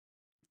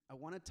I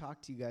want to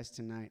talk to you guys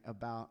tonight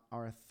about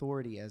our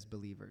authority as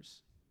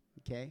believers,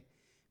 okay?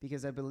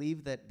 Because I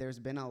believe that there's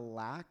been a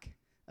lack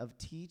of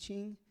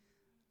teaching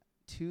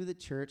to the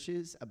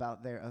churches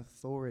about their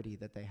authority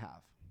that they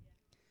have,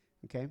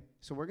 okay?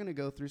 So we're going to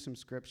go through some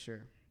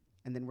scripture,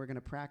 and then we're going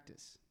to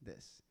practice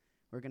this.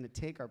 We're going to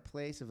take our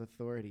place of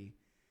authority,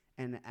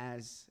 and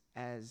as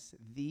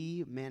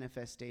the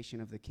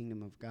manifestation of the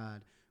kingdom of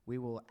God, we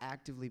will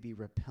actively be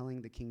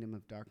repelling the kingdom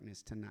of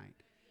darkness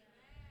tonight.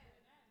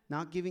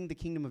 Not giving the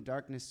kingdom of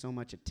darkness so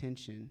much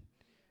attention,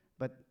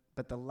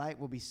 but the light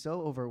will be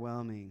so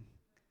overwhelming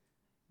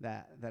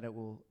that it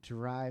will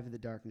drive the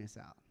darkness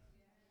out.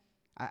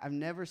 I've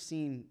never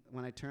seen,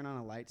 when I turn on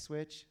a light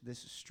switch, this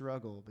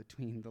struggle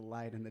between the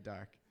light and the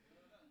dark.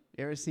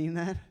 You ever seen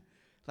that?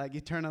 Like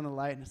you turn on the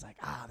light and it's like,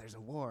 there's a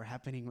war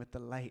happening with the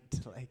light,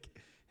 like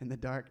in the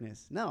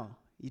darkness. No,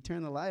 you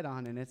turn the light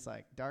on and it's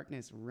like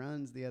darkness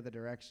runs the other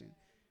direction.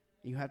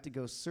 You have to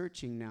go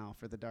searching now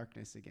for the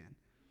darkness again.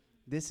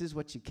 This is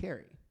what you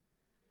carry.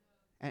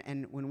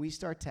 And when we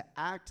start to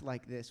act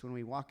like this, when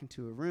we walk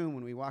into a room,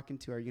 when we walk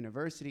into our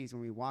universities,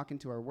 when we walk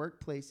into our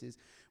workplaces,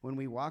 when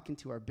we walk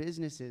into our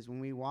businesses, when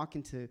we walk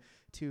into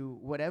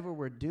whatever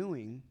we're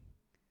doing,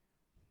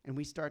 and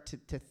we start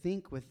to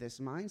think with this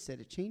mindset,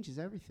 it changes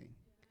everything.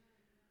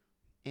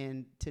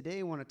 And today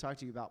I want to talk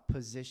to you about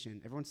position.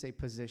 Everyone say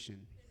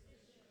position.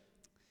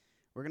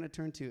 We're going to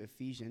turn to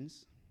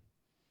Ephesians.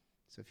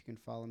 So if you can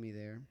follow me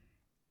there.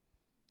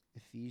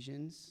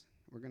 Ephesians.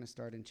 We're going to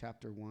start in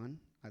chapter 1.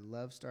 I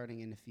love starting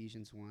in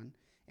Ephesians 1.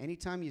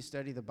 Anytime you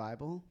study the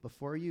Bible,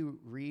 before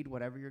you read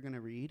whatever you're going to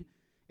read,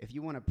 if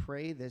you want to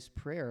pray this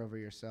prayer over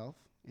yourself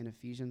in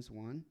Ephesians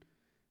 1,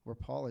 where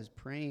Paul is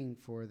praying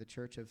for the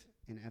church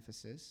in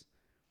Ephesus,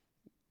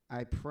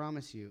 I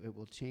promise you it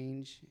will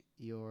change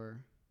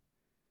your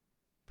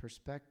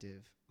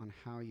perspective on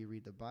how you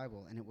read the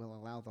Bible, and it will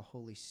allow the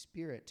Holy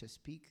Spirit to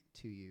speak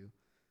to you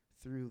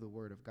through the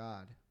Word of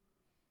God.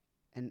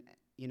 And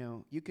you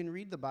know, you can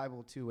read the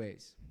Bible two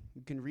ways.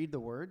 You can read the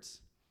words,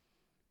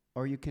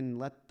 or you can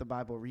let the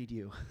Bible read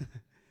you.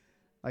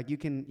 Like you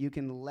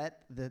can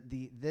let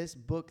this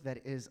book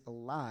that is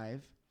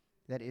alive,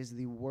 that is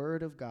the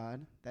Word of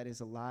God, that is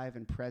alive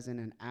and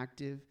present and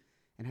active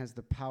and has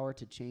the power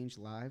to change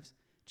lives,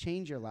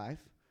 change your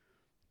life,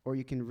 or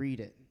you can read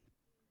it.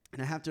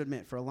 And I have to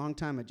admit, for a long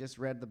time, I just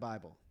read the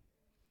Bible.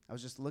 I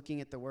was just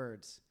looking at the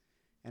words,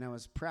 and I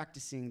was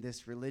practicing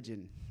this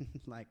religion.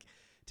 Like,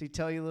 to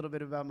tell you a little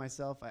bit about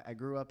myself, I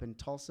grew up in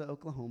Tulsa,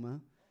 Oklahoma.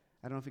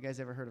 I don't know if you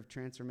guys ever heard of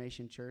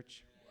Transformation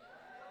Church.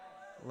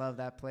 Love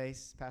that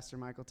place. Pastor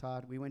Michael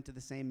Todd. We went to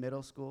the same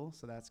middle school,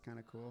 so that's kind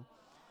of cool.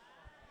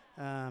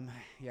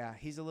 Yeah,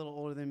 he's a little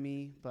older than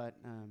me, but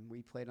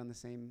we played on the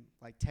same,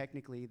 like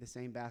technically the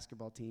same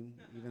basketball team,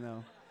 even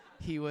though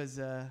he was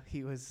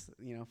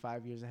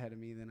 5 years ahead of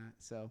me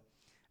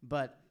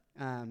but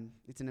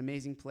it's an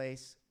amazing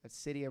place, a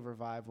city of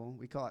revival.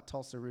 We call it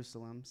Tulsa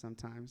Jerusalem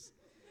sometimes.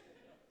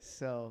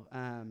 So,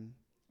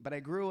 but I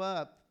grew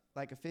up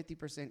like a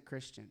 50%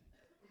 Christian.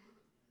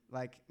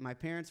 Like my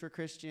parents were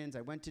Christians.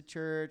 I went to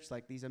church.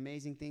 Like these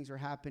amazing things were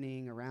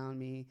happening around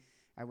me.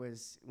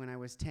 When I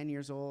was 10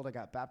 years old, I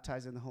got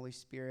baptized in the Holy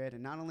Spirit.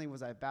 And not only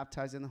was I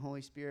baptized in the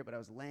Holy Spirit, but I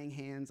was laying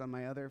hands on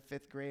my other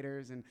fifth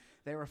graders, and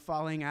they were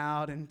falling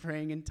out and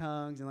praying in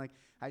tongues. And like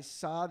I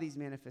saw these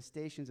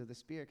manifestations of the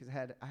Spirit because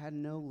I had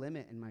no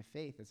limit in my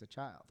faith as a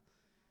child.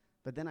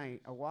 But then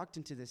I walked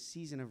into this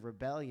season of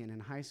rebellion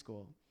in high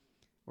school,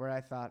 where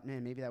I thought,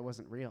 man, maybe that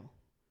wasn't real.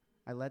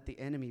 I let the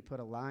enemy put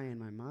a lie in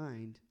my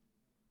mind,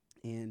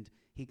 and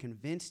he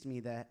convinced me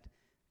that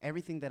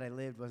everything that I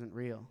lived wasn't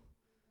real.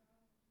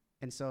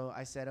 And so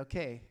I said,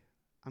 okay,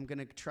 I'm going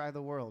to try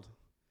the world.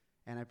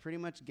 And I pretty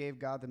much gave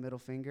God the middle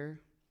finger,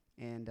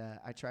 and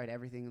I tried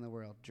everything in the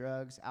world: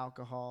 drugs,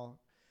 alcohol,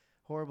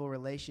 horrible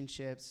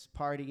relationships,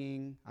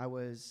 partying. I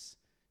was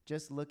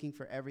just looking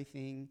for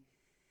everything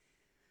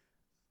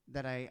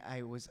that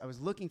I was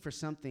looking for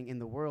something in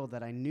the world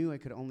that I knew I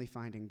could only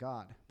find in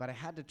God. But I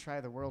had to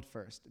try the world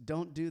first.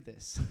 Don't do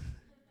this,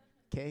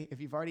 okay? If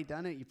you've already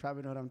done it, you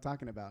probably know what I'm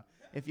talking about.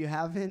 If you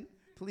haven't,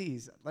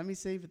 please, let me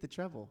save you the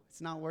trouble.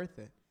 It's not worth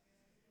it.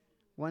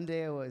 One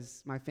day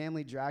my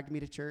family dragged me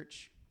to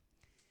church,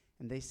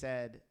 and they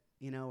said,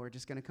 we're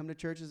just going to come to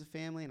church as a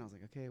family. And I was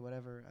like, okay,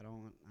 whatever. I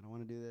don't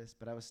want to do this.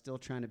 But I was still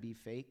trying to be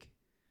fake,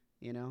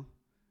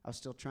 I was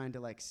still trying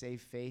to like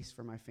save face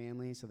for my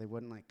family so they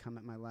wouldn't like come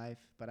at my life.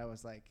 But I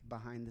was like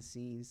behind the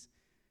scenes,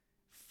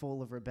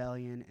 full of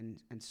rebellion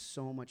and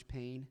so much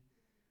pain.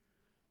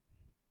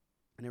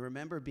 And I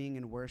remember being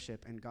in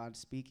worship and God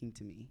speaking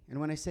to me. And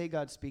when I say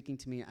God speaking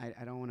to me,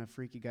 I don't want to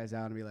freak you guys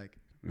out and be like,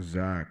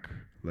 Zach,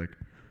 like,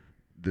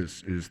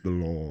 this is the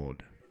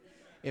Lord.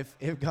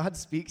 If God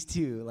speaks to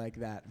you like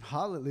that,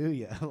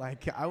 hallelujah.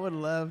 Like, I would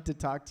love to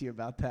talk to you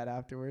about that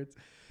afterwards.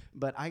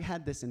 But I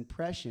had this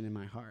impression in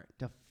my heart,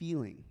 a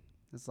feeling.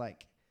 It's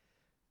like,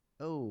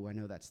 oh, I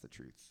know that's the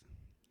truth.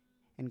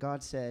 And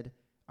God said,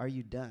 are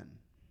you done?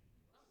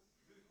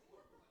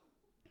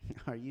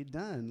 Are you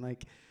done?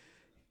 Like,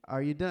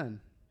 are you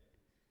done?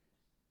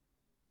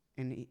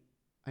 And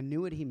I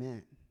knew what he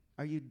meant.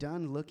 Are you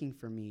done looking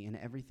for me in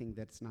everything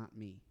that's not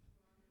me?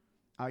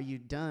 Are you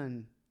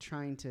done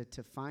trying to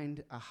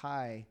find a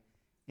high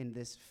in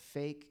this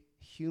fake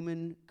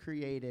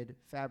human-created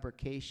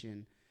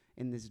fabrication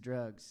in these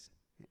drugs?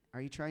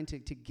 Are you trying to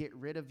get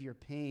rid of your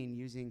pain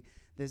using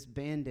this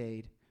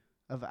Band-Aid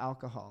of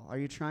alcohol? Are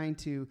you trying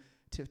to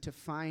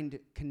find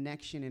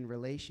connection in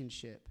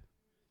relationship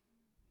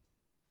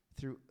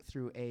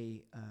through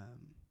a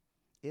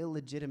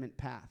illegitimate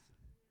path?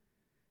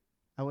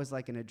 I was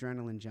like an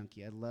adrenaline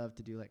junkie. I loved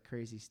to do like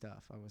crazy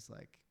stuff. I was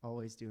like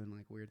always doing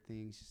like weird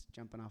things, just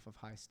jumping off of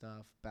high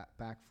stuff,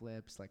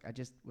 backflips. Like I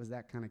just was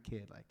that kind of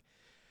kid. Like,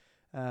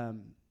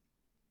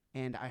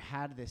 and I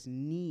had this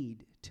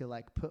need to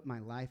like put my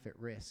life at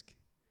risk.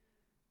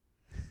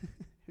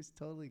 It's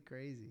totally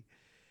crazy.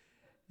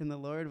 And the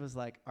Lord was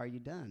like, "Are you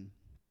done?"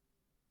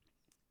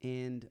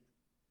 And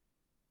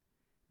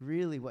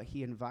really what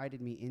he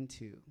invited me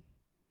into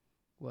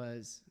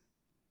was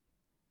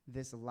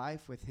this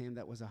life with him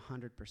that was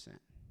 100%.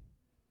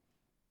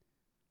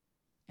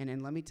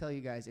 And let me tell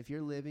you guys, if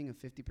you're living a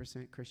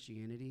 50%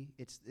 Christianity,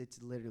 it's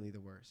literally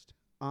the worst.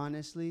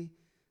 Honestly,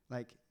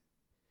 like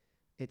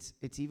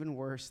it's even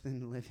worse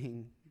than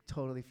living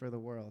totally for the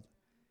world.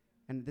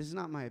 And this is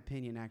not my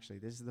opinion, actually.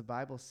 This is the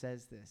Bible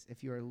says this.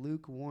 If you are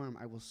lukewarm,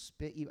 I will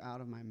spit you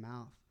out of my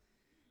mouth.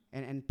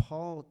 And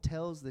Paul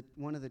tells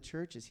one of the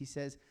churches, he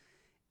says,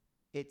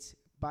 it's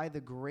by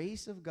the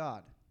grace of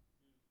God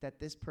that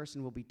this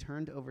person will be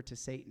turned over to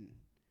Satan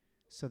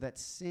so that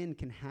sin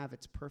can have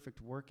its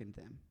perfect work in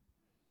them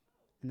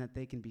and that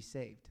they can be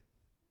saved.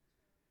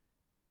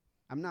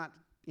 I'm not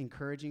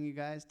encouraging you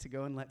guys to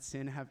go and let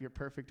sin have your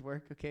perfect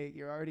work, okay?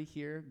 You're already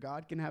here.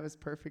 God can have his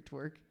perfect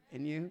work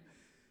in you.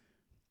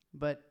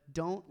 But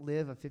don't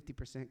live a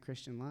 50%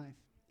 Christian life.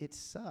 It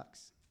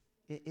sucks.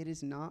 It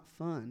is not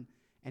fun,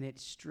 and it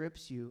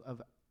strips you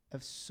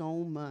of so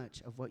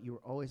much of what you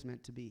were always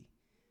meant to be.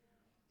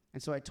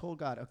 And so I told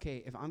God,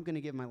 okay, if I'm going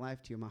to give my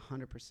life to you, I'm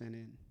 100%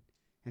 in.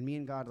 And me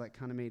and God like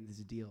kind of made this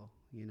deal,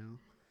 you know.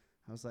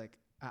 I was like,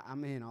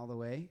 I'm in all the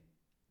way.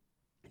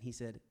 And he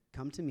said,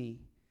 come to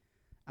me.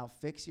 I'll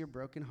fix your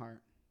broken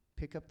heart,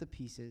 pick up the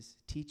pieces,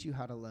 teach you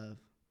how to love.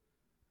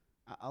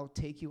 I'll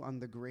take you on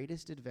the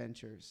greatest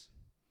adventures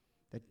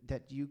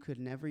that you could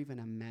never even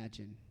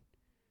imagine.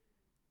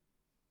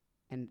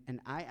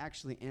 And I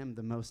actually am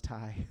the Most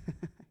High,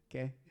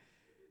 okay?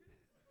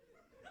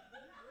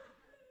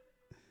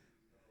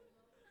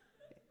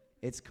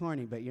 It's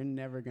corny, but you're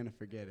never going to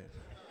forget it.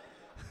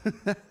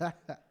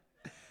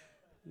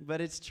 But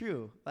it's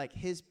true. Like,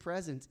 his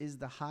presence is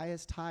the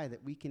highest high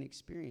that we can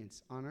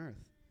experience on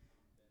earth.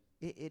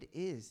 It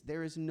is.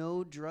 There is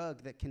no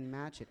drug that can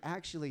match it.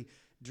 Actually,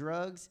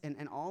 drugs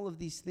and all of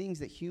these things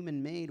that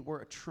human made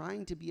were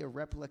trying to be a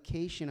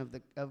replication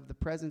of the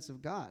presence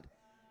of God.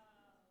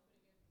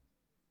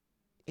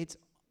 It's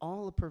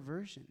all a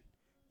perversion.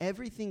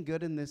 Everything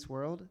good in this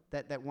world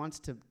that wants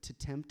to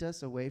tempt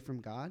us away from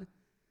God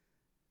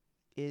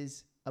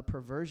is a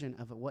perversion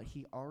of what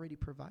he already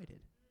provided.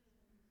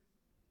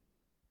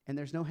 And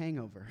there's no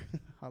hangover.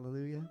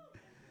 Hallelujah.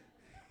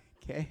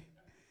 Okay?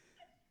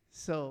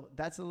 So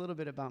that's a little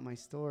bit about my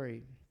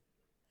story.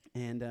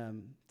 And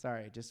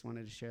sorry, I just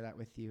wanted to share that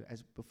with you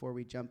before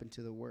we jump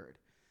into the word.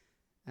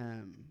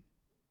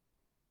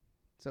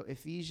 So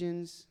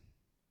Ephesians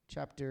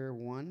chapter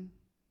 1,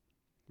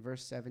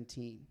 verse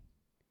 17.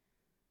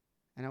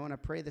 And I want to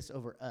pray this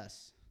over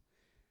us.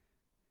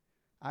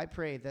 I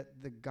pray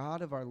that the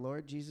God of our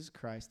Lord Jesus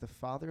Christ, the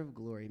Father of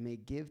glory, may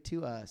give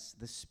to us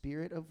the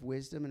spirit of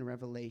wisdom and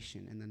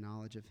revelation in the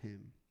knowledge of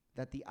him,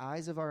 that the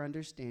eyes of our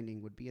understanding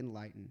would be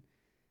enlightened,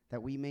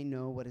 that we may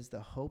know what is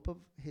the hope of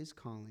his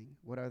calling,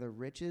 what are the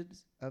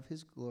riches of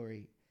his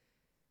glory,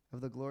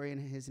 of the glory and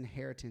his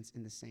inheritance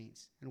in the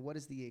saints, and what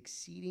is the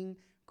exceeding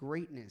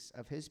greatness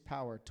of his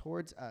power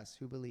towards us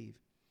who believe,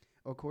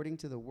 according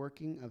to the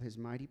working of his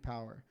mighty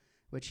power,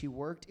 which he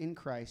worked in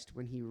Christ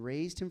when he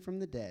raised him from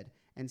the dead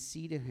and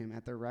seated him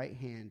at the right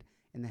hand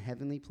in the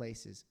heavenly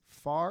places,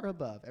 far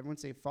above, everyone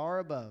say far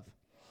above,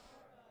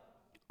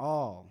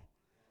 all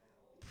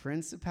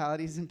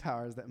principalities and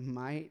powers that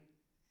might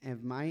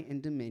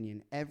and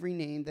dominion, every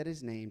name that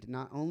is named,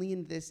 not only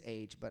in this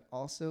age, but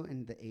also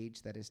in the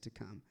age that is to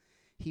come.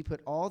 He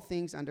put all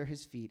things under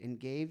his feet and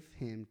gave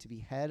him to be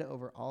head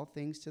over all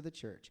things to the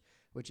church,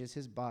 which is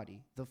his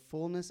body, the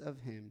fullness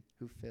of him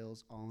who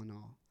fills all in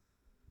all.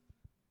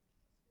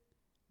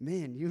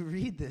 Man, you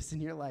read this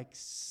and you're like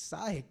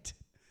psyched.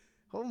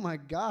 Oh my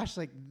gosh,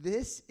 like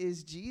this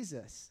is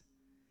Jesus.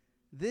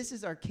 This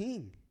is our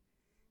King.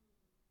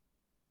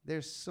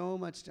 There's so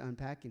much to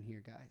unpack in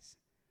here, guys.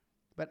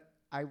 But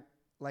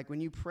like when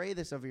you pray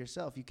this over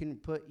yourself, you can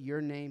put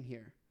your name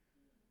here.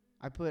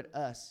 I put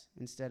us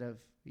instead of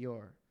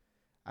your.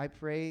 I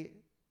pray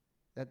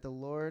that the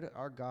Lord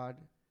our God,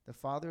 the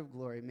Father of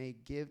glory, may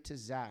give to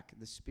Zach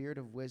the spirit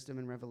of wisdom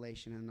and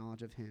revelation and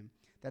knowledge of him,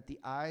 that the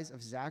eyes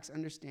of Zach's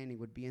understanding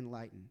would be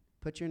enlightened.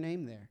 Put your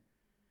name there.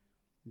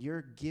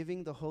 You're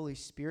giving the Holy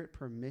Spirit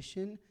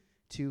permission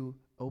to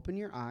open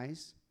your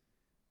eyes,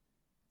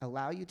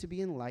 allow you to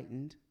be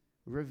enlightened,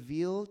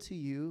 reveal to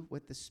you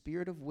with the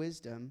spirit of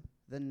wisdom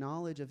the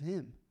knowledge of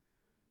him.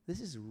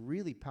 This is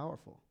really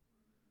powerful.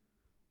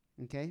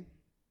 Okay?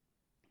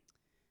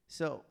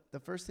 So, the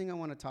first thing I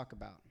want to talk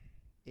about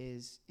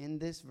is in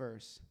this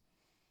verse,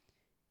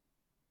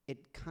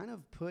 it kind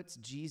of puts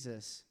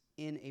Jesus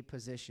in a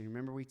position.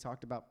 Remember we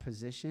talked about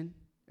position?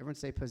 Everyone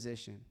say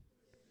position.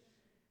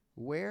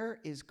 Where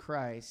is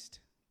Christ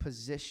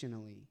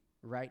positionally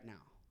right now?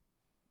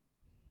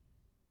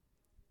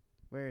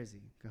 Where is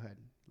he? Go ahead.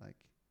 Like,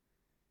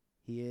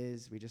 he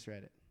is, we just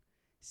read it,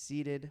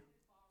 seated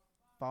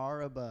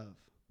far above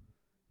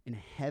in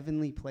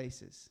heavenly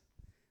places,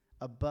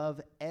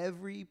 above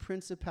every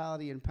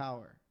principality and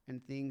power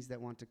and things that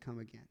want to come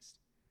against.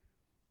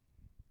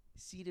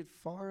 Seated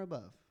far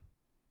above.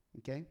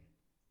 Okay?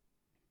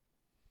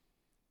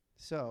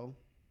 So,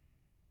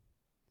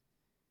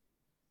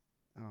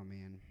 oh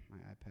man, my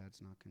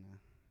iPad's not going to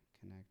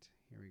connect.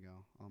 Here we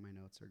go. All my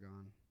notes are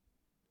gone.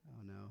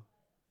 Oh no.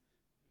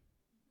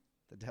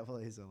 The devil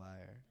is a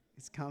liar.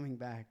 It's coming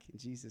back in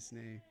Jesus'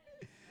 name.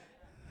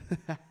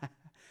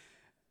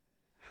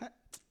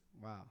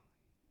 Wow.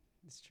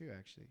 It's true,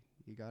 actually.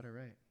 You got it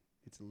right.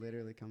 It's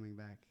literally coming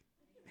back.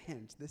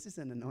 Man, this is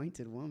an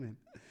anointed woman.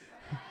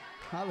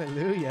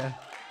 Hallelujah.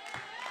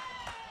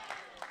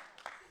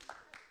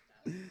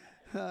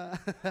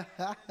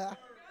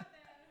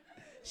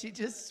 She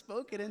just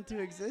spoke it into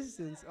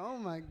existence. Oh,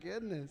 my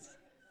goodness.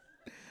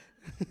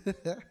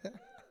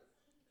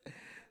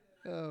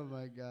 Oh,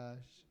 my gosh.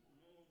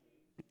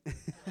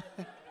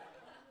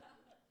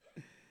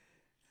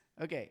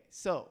 Okay,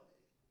 so,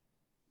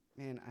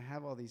 man, I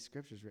have all these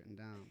scriptures written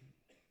down,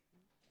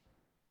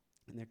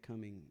 and they're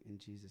coming in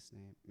Jesus'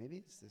 name.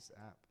 Maybe it's this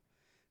app.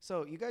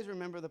 So, you guys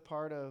remember the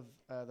part of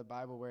the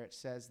Bible where it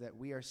says that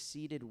we are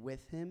seated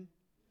with him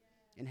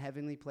in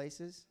heavenly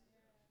places?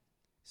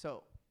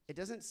 So, it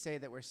doesn't say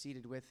that we're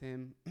seated with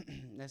him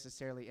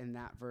necessarily in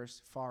that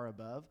verse far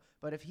above,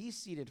 but if he's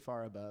seated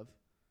far above,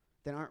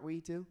 then aren't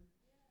we too?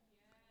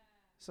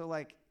 So,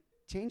 like,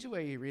 change the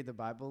way you read the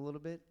Bible a little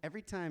bit.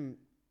 Every time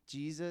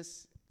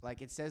Jesus,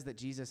 like it says that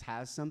Jesus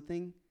has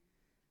something,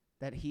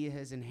 that he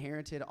has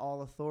inherited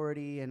all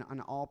authority and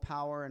all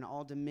power and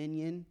all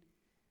dominion,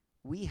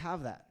 we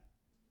have that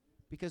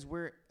because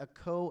we're a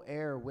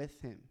co-heir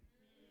with him.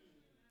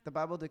 The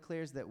Bible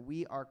declares that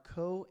we are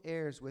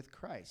co-heirs with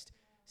Christ,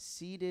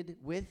 seated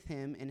with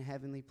him in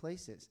heavenly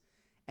places.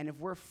 And if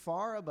we're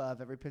far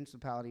above every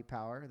principality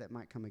power that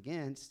might come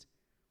against,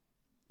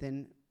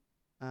 then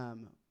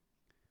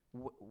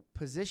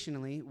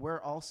positionally,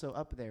 we're also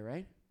up there,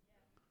 right?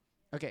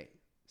 Okay,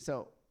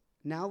 so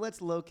now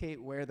let's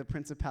locate where the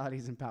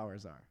principalities and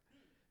powers are.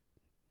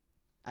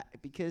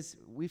 Because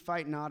we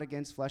fight not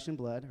against flesh and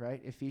blood,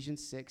 right?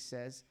 Ephesians 6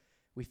 says,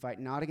 we fight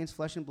not against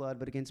flesh and blood,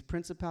 but against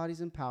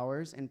principalities and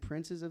powers and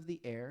princes of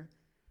the air.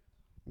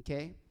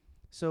 Okay?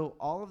 So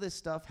all of this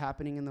stuff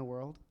happening in the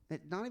world,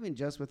 not even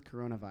just with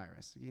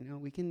coronavirus, you know,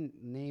 we can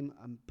name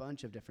a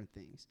bunch of different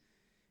things.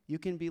 You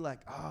can be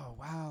like, oh,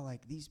 wow,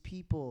 like these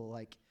people,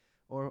 like,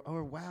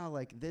 or wow,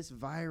 like this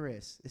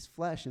virus is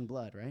flesh and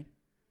blood, right?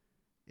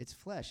 It's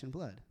flesh and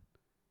blood.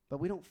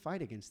 But we don't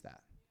fight against that.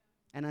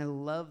 And I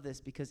love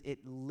this because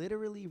it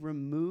literally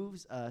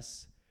removes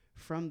us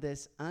from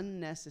this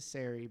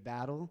unnecessary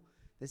battle,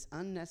 this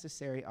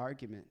unnecessary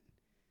argument.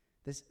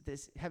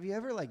 This have you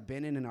ever like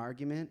been in an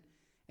argument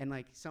and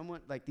like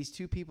someone, like these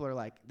two people are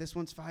like, this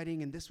one's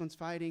fighting and this one's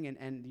fighting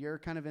and you're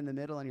kind of in the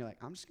middle and you're like,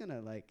 I'm just gonna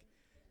like,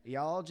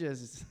 y'all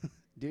just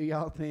do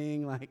y'all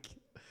thing, like,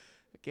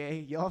 okay,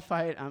 y'all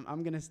fight,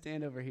 I'm gonna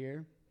stand over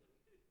here.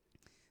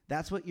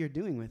 That's what you're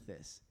doing with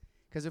this.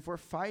 Because if we're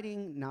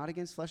fighting not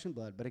against flesh and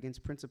blood, but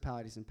against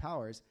principalities and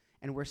powers,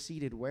 and we're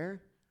seated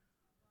where?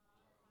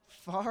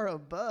 Far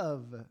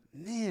above.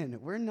 Man,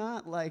 we're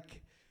not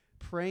like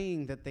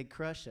praying that they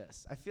crush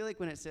us. I feel like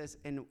when it says,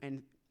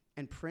 and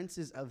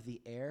princes of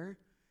the air,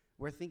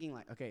 we're thinking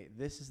like, okay,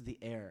 this is the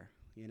air,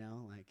 you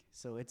know, like,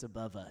 so it's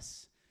above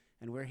us.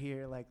 And we're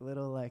here like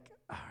little like,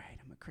 all right,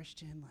 I'm a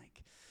Christian,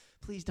 like,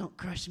 please don't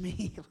crush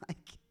me.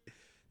 Like,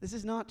 this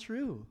is not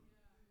true.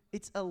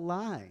 It's a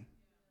lie.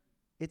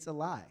 It's a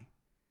lie.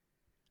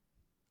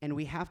 And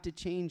we have to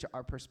change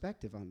our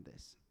perspective on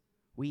this.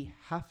 We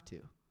have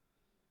to.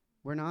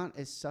 We're not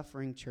a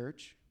suffering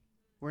church.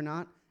 We're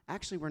not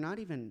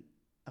even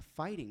a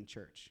fighting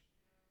church.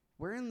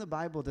 Where in the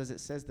Bible does it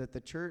says that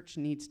the church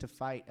needs to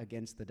fight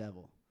against the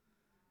devil?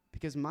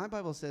 Because my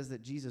Bible says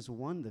that Jesus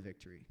won the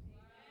victory.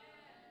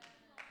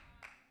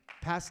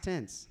 Past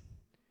tense.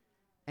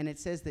 And it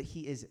says that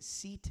he is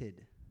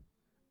seated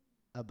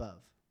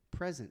above,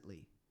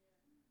 presently,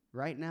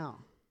 right now.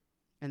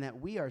 And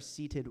that we are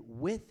seated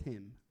with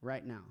him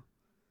right now.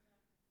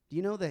 Do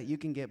you know that you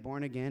can get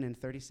born again and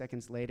 30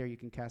 seconds later you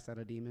can cast out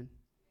a demon?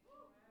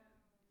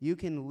 You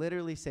can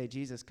literally say,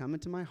 Jesus, come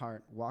into my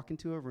heart, walk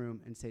into a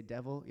room and say,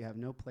 devil, you have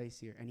no place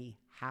here. And he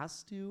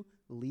has to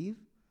leave.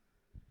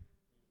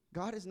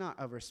 God is not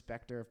a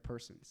respecter of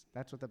persons.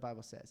 That's what the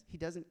Bible says. He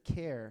doesn't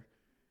care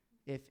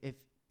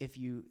if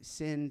you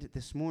sinned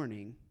this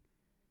morning.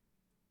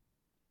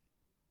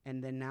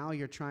 And then now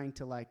you're trying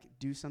to like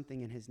do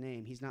something in his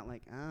name. He's not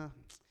like,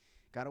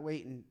 got to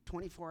wait in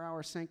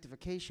 24-hour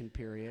sanctification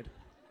period.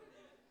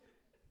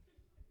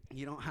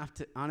 You don't have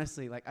to,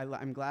 honestly, like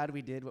I'm glad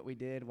we did what we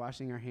did,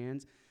 washing our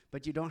hands,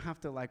 but you don't have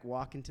to like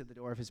walk into the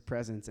door of his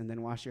presence and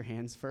then wash your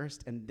hands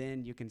first, and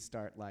then you can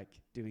start like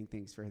doing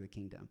things for the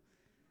kingdom.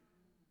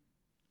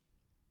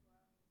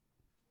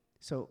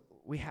 So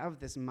we have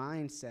this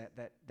mindset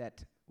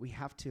that we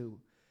have to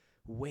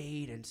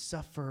wait and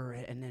suffer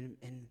and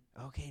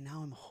okay,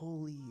 now I'm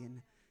holy,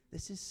 and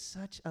this is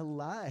such a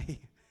lie.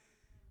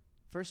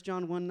 1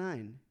 John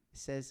 1:9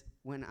 says,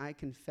 when I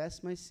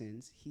confess my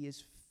sins, he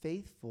is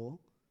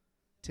faithful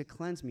to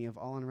cleanse me of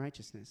all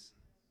unrighteousness.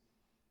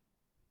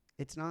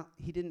 It's not,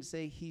 he didn't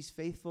say he's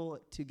faithful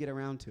to get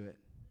around to it.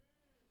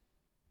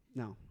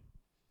 No.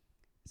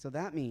 So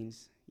that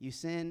means you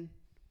sin,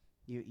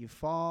 you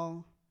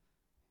fall,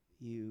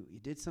 you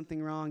did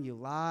something wrong, you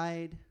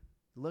lied,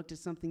 looked at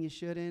something you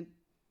shouldn't.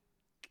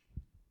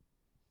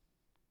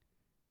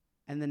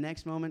 And the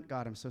next moment,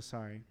 God, I'm so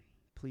sorry.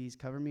 Please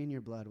cover me in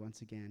your blood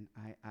once again.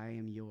 I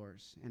am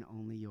yours and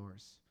only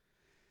yours.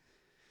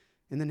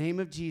 In the name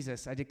of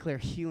Jesus, I declare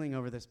healing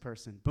over this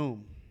person.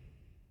 Boom.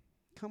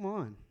 Come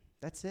on.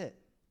 That's it.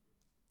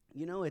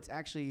 You know, it's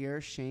actually your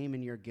shame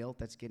and your guilt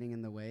that's getting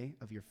in the way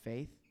of your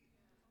faith.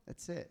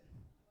 That's it.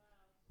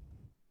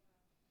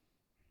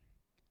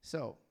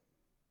 So,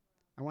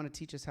 I want to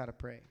teach us how to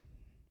pray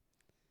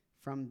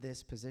from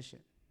this position.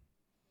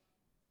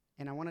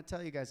 And I want to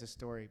tell you guys a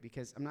story,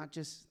 because I'm not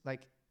just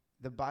like,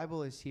 the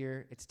Bible is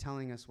here, it's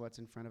telling us what's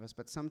in front of us,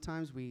 but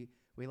sometimes we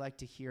like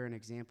to hear an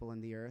example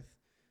in the earth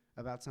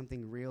about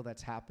something real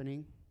that's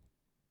happening.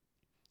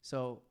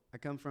 So I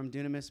come from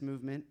Dunamis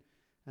Movement.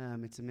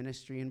 It's a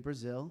ministry in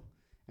Brazil,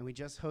 and we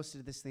just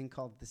hosted this thing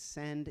called The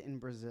Send in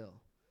Brazil.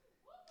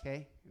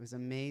 Okay? It was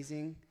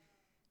amazing.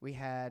 We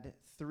had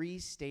 3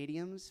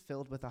 stadiums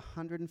filled with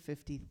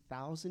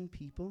 150,000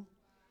 people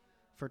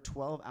for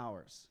 12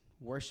 hours,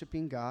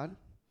 worshiping God.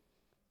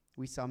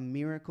 We saw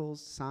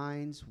miracles,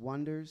 signs,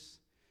 wonders.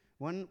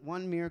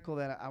 One miracle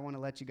that I want to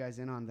let you guys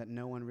in on that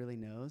no one really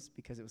knows,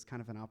 because it was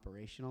kind of an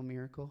operational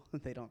miracle.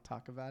 They don't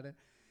talk about it.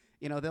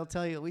 You know, they'll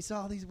tell you, we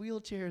saw these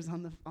wheelchairs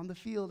on the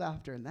field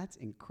after, and that's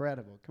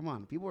incredible. Come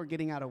on, people were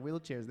getting out of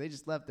wheelchairs. They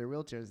just left their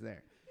wheelchairs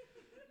there.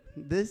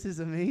 This is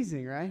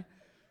amazing, right?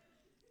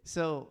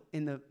 So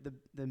in the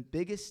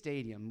biggest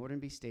stadium,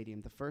 Morumbi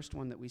Stadium, the first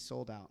one that we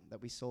sold out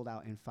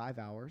in 5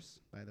 hours,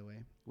 by the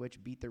way,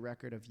 which beat the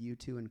record of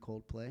U2 and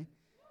Coldplay.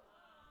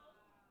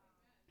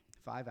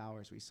 5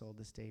 hours we sold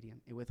the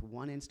stadium with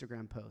one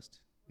Instagram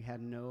post. We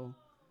had no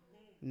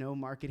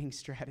marketing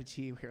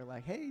strategy. We were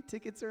like, hey,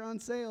 tickets are on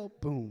sale.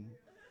 Boom.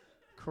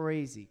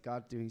 Crazy.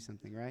 God doing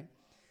something, right?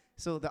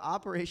 So the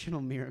operational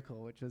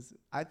miracle, which was,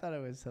 I thought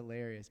it was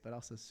hilarious, but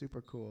also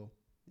super cool.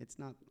 It's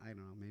not, I don't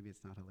know, maybe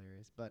it's not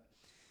hilarious, but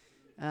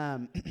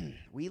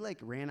we like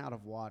ran out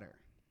of water.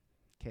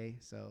 Okay,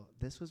 so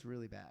this was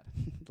really bad.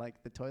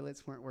 Like the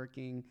toilets weren't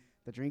working.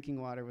 The drinking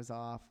water was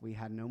off. We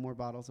had no more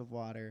bottles of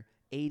water.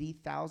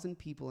 80,000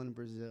 people in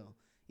Brazil.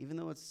 Even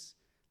though it's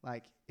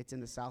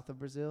in the south of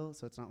Brazil,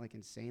 so it's not like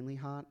insanely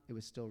hot, it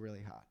was still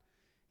really hot.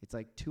 It's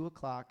like 2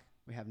 o'clock,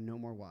 we have no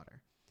more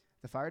water.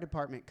 The fire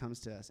department comes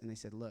to us and they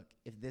said, look,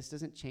 if this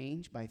doesn't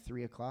change by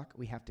 3 o'clock,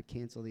 we have to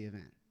cancel the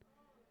event.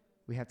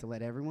 We have to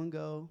let everyone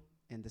go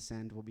and the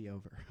send will be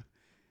over.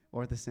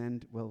 Or the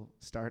send will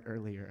start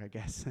earlier, I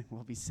guess.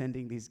 We'll be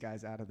sending these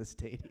guys out of the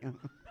stadium.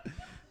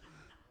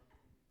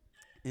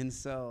 And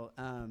so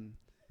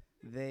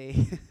they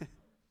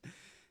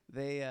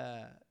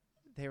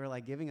were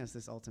like giving us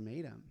this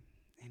ultimatum,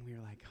 and we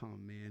were like, oh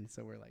man.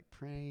 So we're like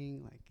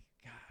praying, like,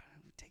 God,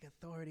 take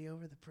authority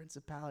over the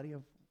principality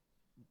of,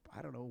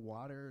 I don't know,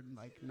 water,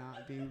 like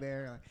not being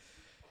there.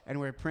 And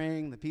we're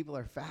praying, the people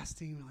are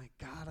fasting. We're like,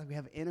 God, we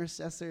have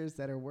intercessors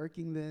that are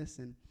working this.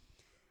 And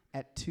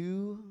at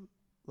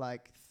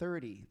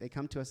 2:30, they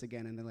come to us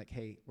again, and they're like,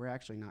 hey, we're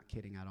actually not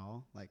kidding at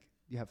all. Like,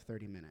 you have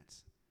 30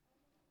 minutes.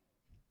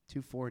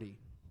 2:40,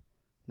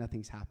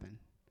 nothing's happened.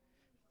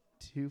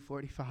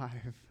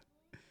 2:45,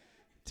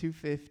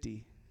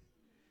 2:50.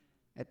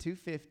 At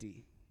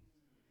 2:50,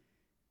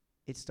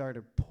 it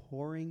started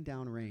pouring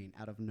down rain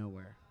out of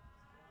nowhere.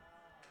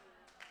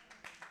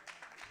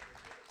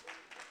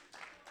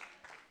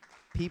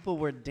 People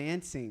were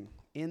dancing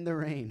in the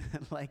rain.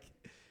 Like,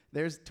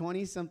 there's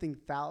 20-something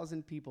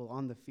thousand people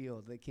on the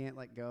field. They can't,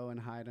 like, go and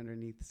hide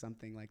underneath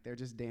something. Like, they're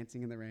just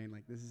dancing in the rain.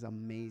 Like, this is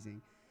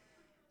amazing.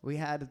 We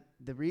had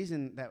the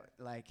reason that,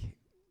 like,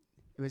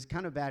 it was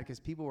kind of bad because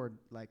people were,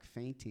 like,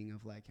 fainting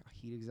of, like,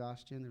 heat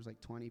exhaustion. There's,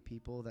 like, 20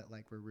 people that,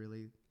 like, were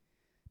really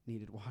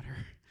needed water.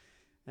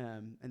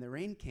 And the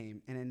rain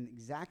came. And then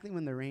exactly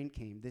when the rain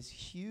came, this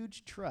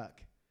huge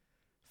truck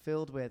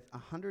filled with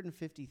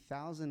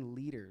 150,000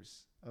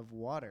 liters of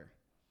water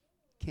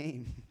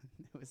came.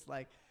 It was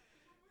like,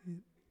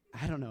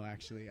 I don't know,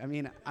 actually. I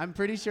mean, I'm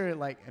pretty sure,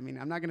 like, I mean,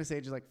 I'm not going to say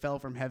it just, like, fell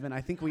from heaven.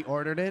 I think we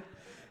ordered it,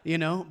 you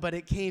know, but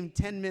it came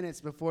 10 minutes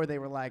before they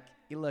were like,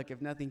 hey, look,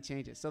 if nothing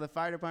changes. So the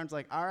fire department's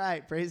like, all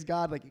right, praise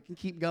God, like, you can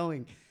keep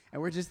going.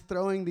 And we're just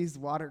throwing these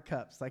water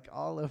cups like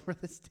all over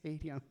the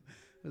stadium.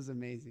 It was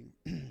amazing.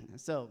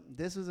 So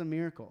this was a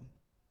miracle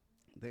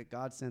that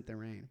God sent the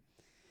rain.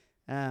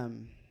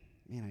 Man,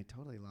 I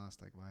totally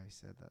lost like why I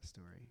said that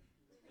story.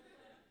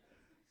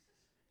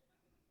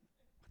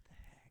 What the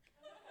heck?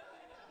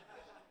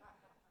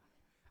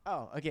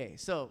 Oh, okay.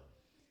 So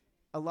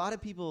a lot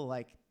of people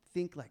like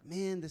think like,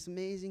 man, this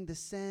amazing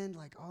descend,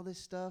 like all this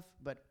stuff.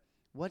 But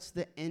what's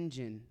the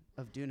engine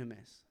of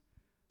dunamis?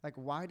 Like,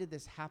 why did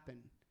this happen?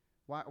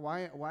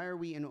 Why are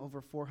we in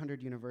over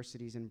 400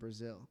 universities in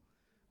Brazil?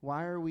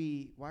 Why are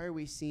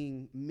we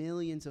seeing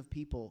millions of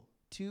people,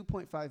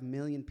 2.5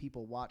 million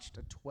people watched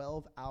a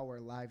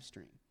 12-hour live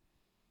stream?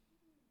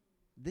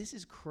 This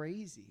is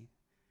crazy.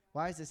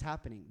 Why is this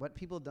happening? What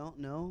people don't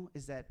know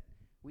is that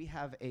we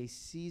have a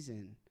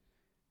seasons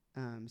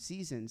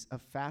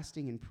of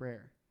fasting and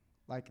prayer,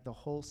 like the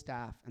whole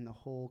staff and the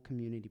whole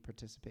community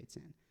participates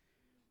in.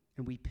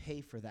 And we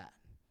pay for that.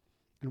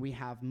 And we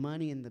have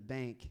money in the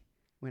bank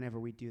whenever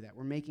we do that.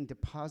 We're making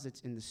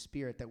deposits in the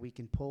Spirit that we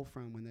can pull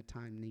from when the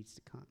time needs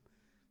to come.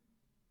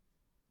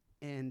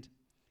 And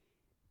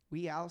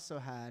we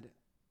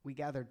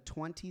gathered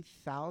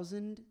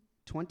 20,000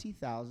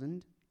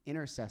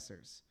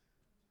 intercessors.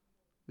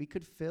 We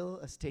could fill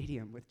a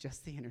stadium with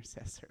just the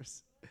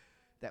intercessors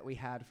that we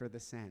had for the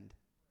send.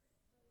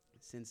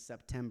 Since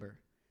September,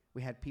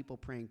 we had people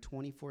praying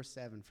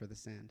 24/7 for the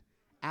send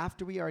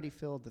after we already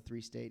filled the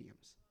 3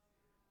 stadiums.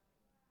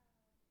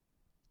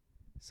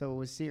 So it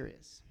was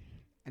serious.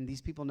 And these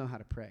people know how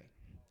to pray.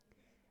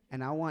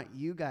 And I want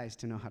you guys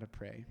to know how to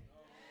pray.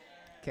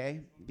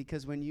 Okay?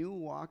 Because when you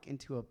walk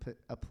into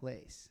a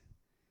place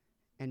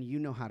and you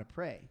know how to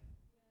pray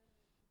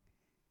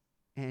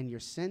and you're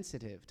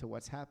sensitive to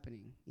what's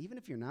happening, even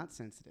if you're not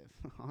sensitive,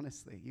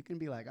 honestly, you can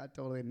be like, I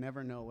totally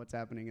never know what's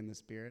happening in the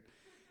Spirit.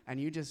 And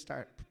you just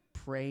start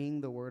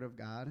praying the word of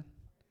God,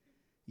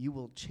 you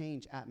will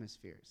change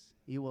atmospheres.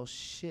 You will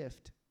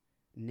shift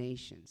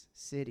nations,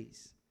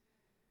 cities.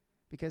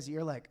 Because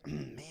you're like,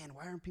 man,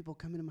 why aren't people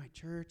coming to my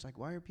church? Like,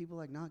 why are people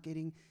like not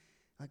getting,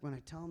 like when I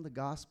tell them the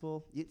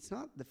gospel, it's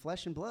not the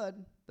flesh and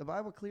blood. The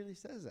Bible clearly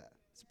says that.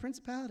 It's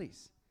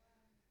principalities.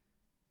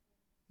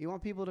 You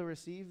want people to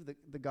receive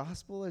the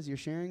gospel as you're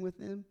sharing with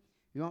them?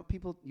 You want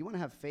to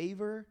have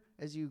favor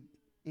as you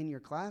in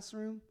your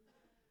classroom?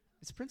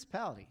 It's a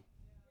principality.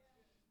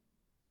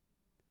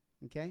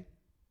 Okay?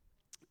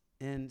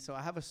 And so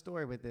I have a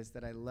story with this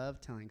that I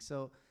love telling.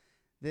 So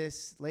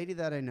this lady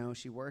that I know,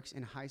 she works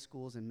in high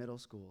schools and middle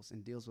schools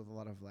and deals with a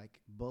lot of like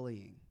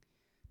bullying,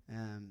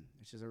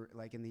 which is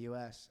like in the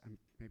U.S.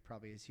 It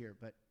probably is here,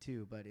 but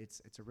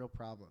it's a real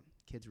problem.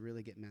 Kids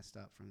really get messed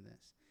up from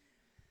this.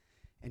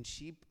 And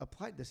she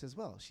applied this as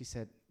well. She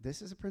said,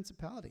 "This is a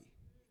principality.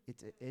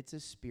 It's a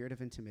spirit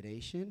of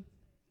intimidation.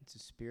 It's a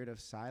spirit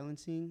of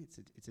silencing.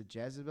 It's a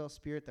Jezebel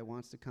spirit that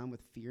wants to come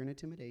with fear and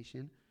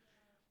intimidation."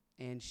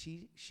 And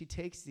she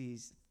takes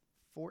these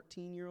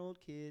 14-year-old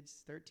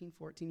kids, 13,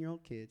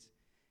 14-year-old kids,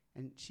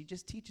 and she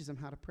just teaches them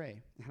how to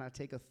pray and how to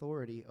take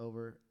authority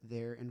over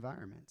their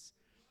environments.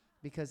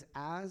 Because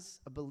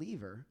as a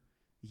believer,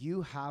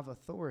 you have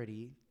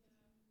authority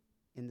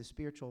in the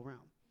spiritual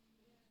realm.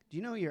 Do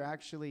you know you're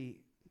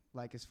actually,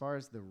 like as far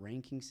as the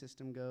ranking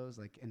system goes,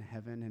 like in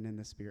heaven and in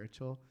the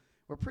spiritual,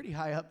 we're pretty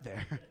high up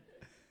there,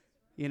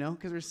 you know,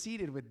 because we're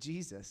seated with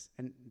Jesus.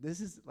 And this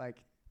is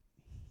like,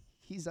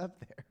 he's up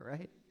there,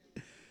 right?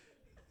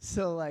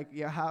 So, like,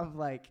 you have,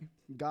 like,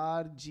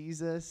 God,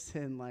 Jesus,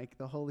 and, like,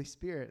 the Holy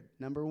Spirit,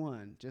 number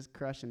one, just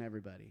crushing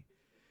everybody.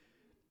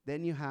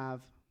 Then you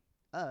have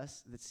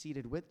us that's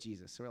seated with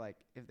Jesus. So we're like,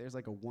 if there's,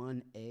 like, a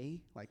 1A,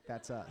 like,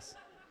 that's us,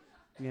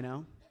 you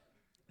know?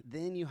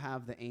 Then you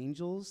have the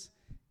angels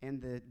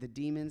and the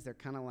demons. They're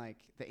kind of like,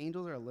 the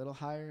angels are a little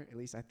higher, at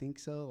least I think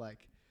so,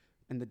 like,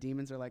 and the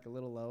demons are, like, a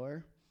little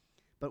lower.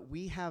 But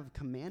we have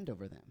command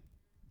over them,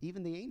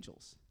 even the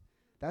angels.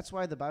 That's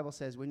why the Bible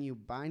says when you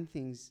bind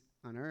things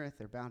on earth,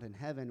 they're bound in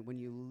heaven. When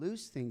you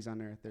loose things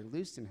on earth, they're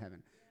loosed in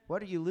heaven.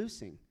 What are you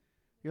loosing?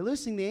 You're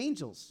loosing the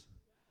angels.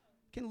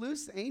 You can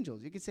loose the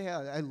angels. You can say,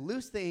 I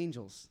loose the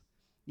angels.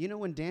 You know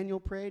when Daniel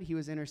prayed, he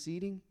was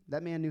interceding.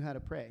 That man knew how to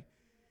pray.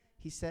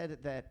 He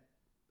said that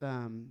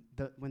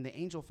when the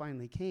angel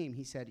finally came,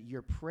 he said,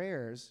 your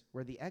prayers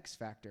were the X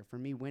factor for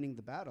me winning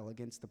the battle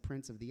against the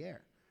prince of the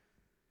air.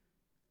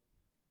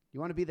 You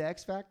want to be the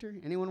X factor?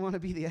 Anyone want to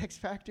be the X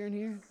factor in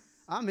here?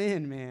 I'm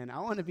in, man. I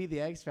want to be the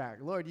X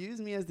factor. Lord,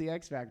 use me as the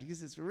X factor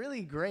because it's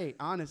really great,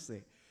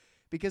 honestly,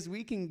 because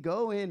we can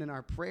go in and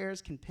our prayers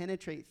can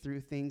penetrate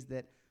through things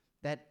that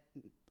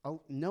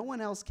no one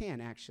else can,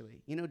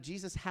 actually. You know,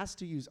 Jesus has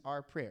to use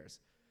our prayers.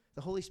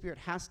 The Holy Spirit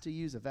has to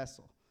use a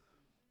vessel.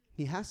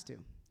 He has to.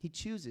 He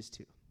chooses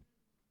to.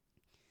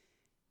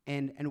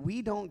 And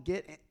we don't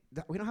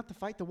have to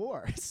fight the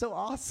war. It's so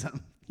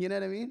awesome. You know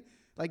what I mean?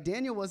 Like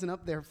Daniel wasn't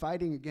up there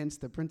fighting against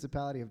the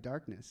principality of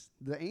darkness.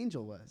 The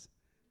angel was.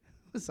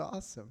 It was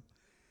awesome.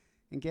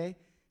 Okay?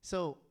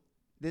 So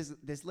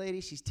this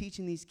lady, she's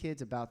teaching these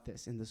kids about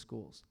this in the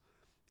schools.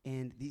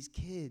 And these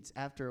kids,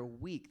 after a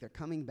week, they're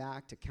coming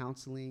back to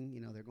counseling.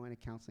 They're going to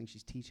counseling.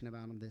 She's teaching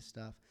about them this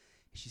stuff.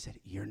 And she said,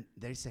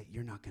 they said,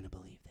 you're not going to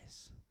believe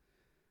this.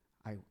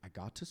 I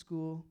got to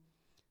school.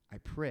 I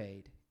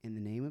prayed in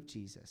the name of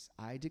Jesus.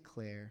 I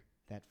declare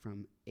that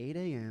from 8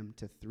 a.m.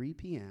 to 3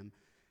 p.m.,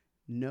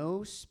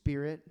 no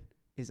spirit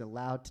is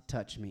allowed to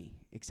touch me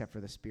except for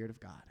the Spirit of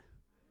God.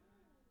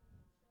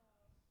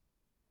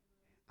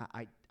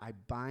 I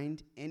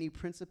bind any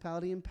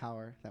principality and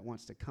power that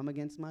wants to come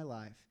against my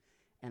life,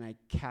 and I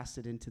cast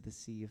it into the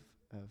sea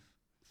of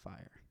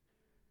fire.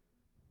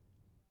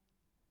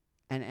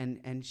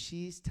 And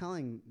she's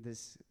telling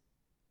this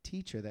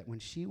teacher that when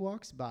she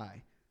walks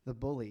by the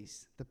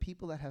bullies, the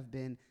people that have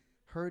been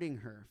hurting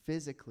her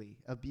physically,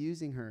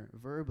 abusing her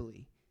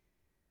verbally,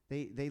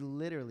 they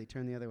literally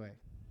turn the other way.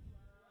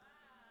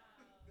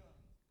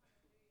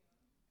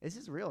 This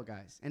is real,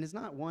 guys. And it's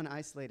not one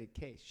isolated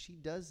case. She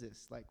does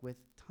this with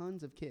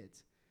tons of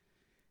kids.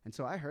 And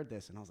so I heard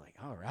this and I was like,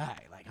 all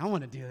right, I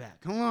want to do that.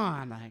 Come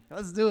on,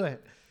 let's do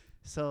it.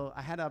 So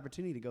I had the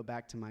opportunity to go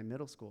back to my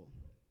middle school,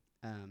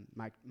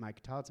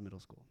 Mike Todd's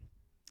middle school.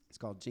 It's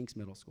called Jinx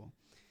Middle School.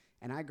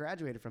 And I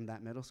graduated from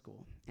that middle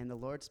school. And the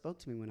Lord spoke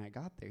to me when I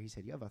got there. He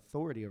said, you have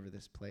authority over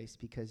this place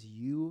because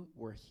you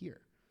were here.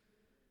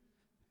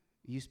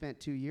 You spent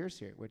 2 years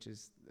here, which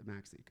is the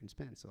max that you can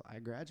spend. So I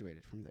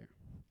graduated from there.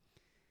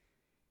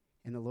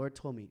 And the Lord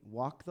told me,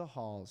 walk the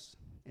halls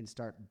and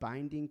start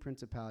binding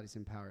principalities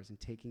and powers and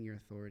taking your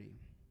authority.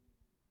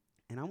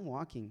 And I'm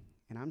walking,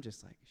 and I'm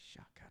just like,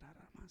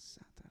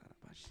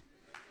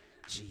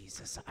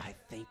 Jesus, I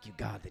thank you,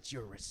 God, that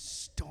you're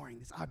restoring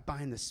this. I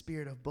bind the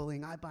spirit of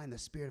bullying. I bind the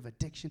spirit of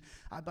addiction.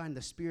 I bind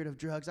the spirit of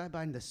drugs. I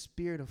bind the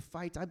spirit of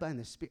fights. I bind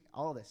the spirit,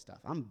 all this stuff.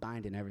 I'm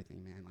binding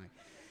everything, man.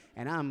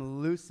 And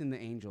I'm loosing the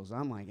angels.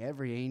 I'm like,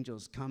 every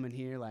angel's coming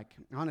here.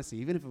 Honestly,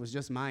 even if it was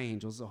just my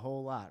angels, a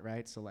whole lot,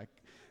 right? So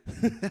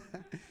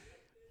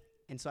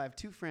and so I have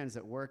 2 friends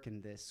that work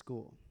in this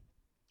school.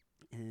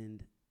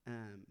 And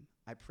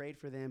I prayed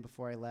for them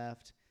before I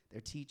left.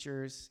 They're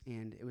teachers,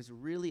 and it was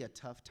really a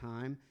tough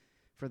time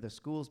for the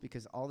schools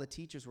because all the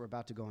teachers were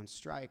about to go on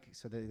strike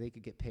so that they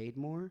could get paid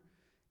more.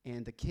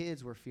 And the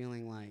kids were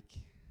feeling like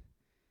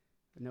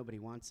nobody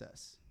wants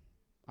us.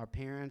 Our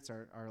parents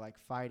are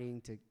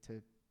fighting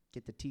to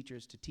get the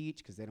teachers to teach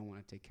because they don't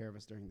want to take care of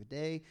us during the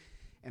day.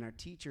 And our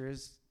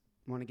teachers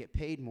want to get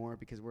paid more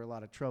because we're a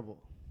lot of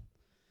trouble.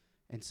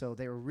 And so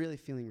they were really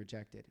feeling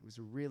rejected. It was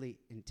a really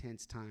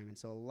intense time. And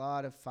so a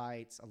lot of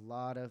fights, a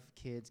lot of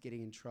kids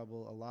getting in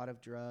trouble, a lot of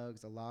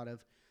drugs, a lot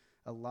of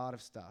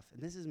stuff.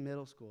 And this is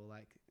middle school,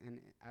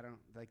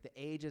 the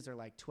ages are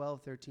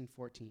 12, 13,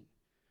 14.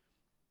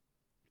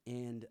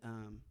 And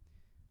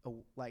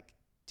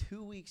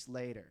 2 weeks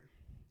later,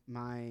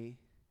 my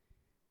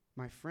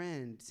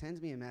friend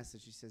sends me a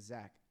message. She says,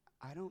 Zach,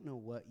 I don't know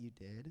what you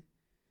did,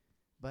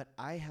 but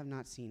I have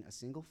not seen a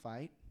single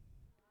fight.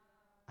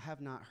 I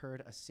have not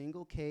heard a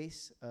single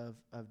case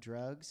of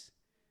drugs.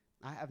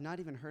 I have not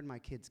even heard my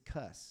kids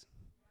cuss.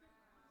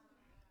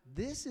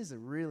 This is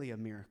really a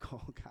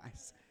miracle,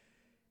 guys.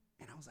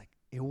 And I was like,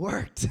 it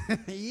worked.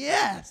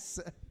 Yes,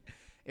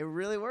 it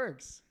really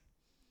works.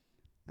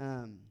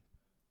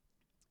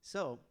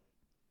 So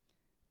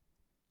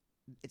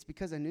it's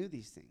because I knew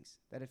these things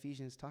that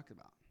Ephesians talked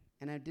about.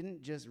 And I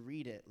didn't just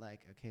read it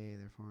okay,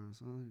 therefore,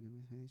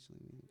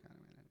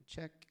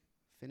 check,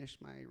 finish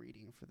my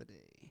reading for the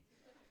day.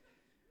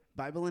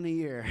 Bible in a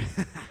year.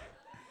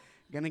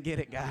 Gonna get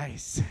it,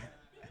 guys.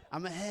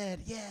 I'm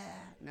ahead, yeah.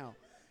 No,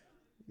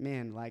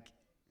 man,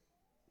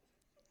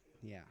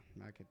 yeah,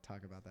 I could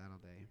talk about that all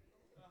day.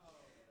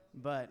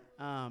 But,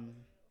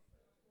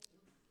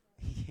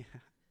 yeah.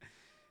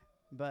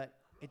 But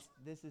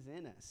this is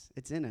in us.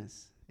 It's in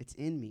us. It's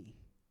in me,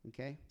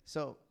 okay?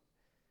 So,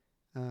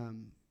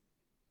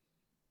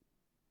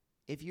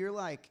 if you're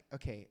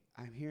okay,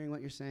 I'm hearing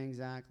what you're saying,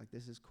 Zach,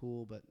 this is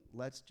cool, but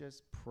let's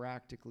just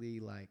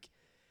practically,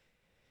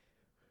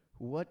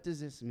 what does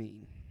this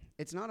mean?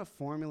 It's not a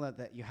formula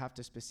that you have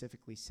to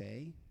specifically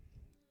say,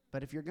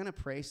 but if you're going to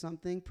pray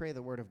something, pray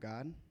the Word of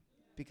God,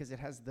 because it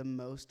has the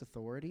most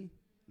authority,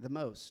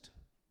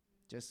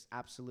 just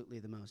absolutely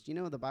the most.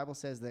 The Bible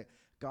says that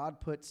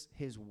God puts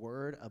his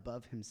word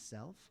above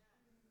himself.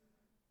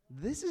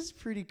 This is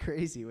pretty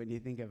crazy when you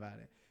think about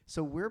it.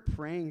 So we're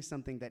praying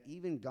something that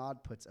even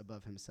God puts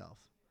above himself.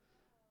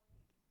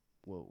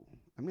 Whoa,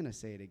 I'm going to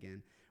say it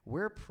again.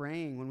 We're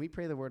praying, when we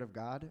pray the word of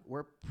God,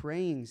 we're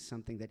praying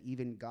something that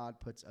even God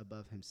puts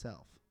above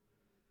himself.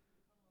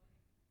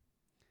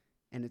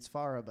 And it's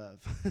far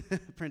above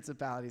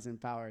principalities and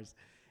powers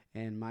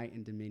and might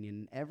and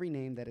dominion, every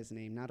name that is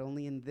named, not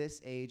only in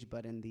this age,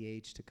 but in the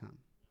age to come.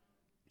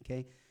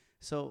 Okay?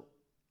 So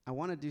I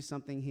want to do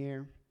something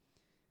here.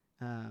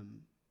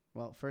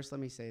 Well, first let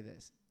me say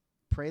this.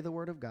 Pray the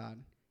word of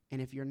God, and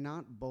if you're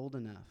not bold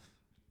enough,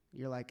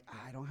 you're like,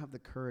 I don't have the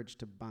courage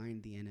to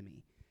bind the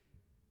enemy.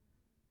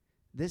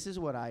 This is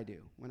what I do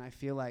when I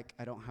feel like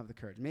I don't have the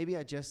courage. Maybe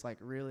I just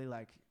really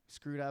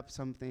screwed up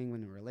something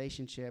in a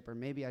relationship, or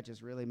maybe I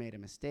just really made a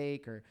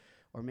mistake, or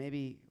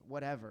maybe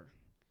whatever.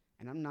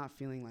 and I'm not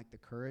feeling like the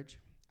courage,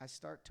 I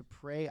start to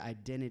pray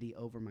identity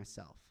over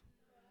myself.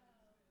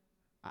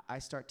 I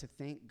start to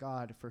thank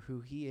God for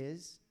who he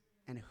is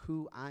and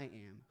who I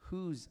am,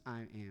 whose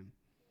I am,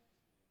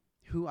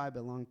 who I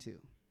belong to.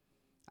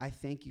 I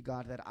thank you,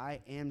 God, that I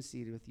am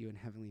seated with you in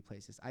heavenly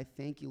places. I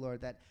thank you,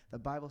 Lord, that the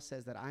Bible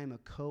says that I am a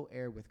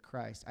co-heir with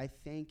Christ. I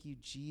thank you,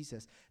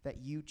 Jesus,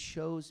 that you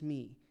chose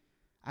me.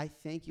 I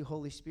thank you,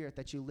 Holy Spirit,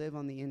 that you live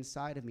on the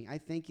inside of me. I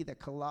thank you that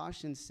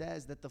Colossians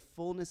says that the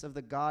fullness of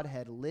the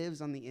Godhead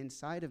lives on the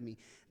inside of me.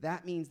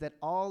 That means that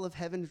all of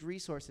heaven's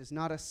resources,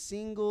 not a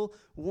single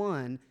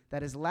one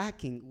that is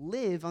lacking,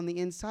 live on the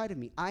inside of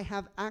me. I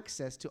have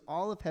access to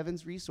all of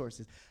heaven's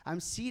resources. I'm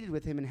seated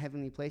with him in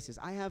heavenly places.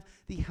 I have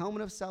the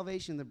helmet of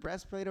salvation, the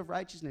breastplate of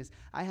righteousness.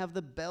 I have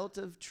the belt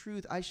of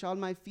truth. I shod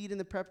my feet in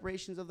the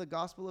preparations of the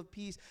gospel of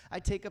peace. I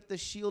take up the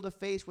shield of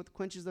faith, which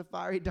quenches the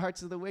fiery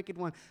darts of the wicked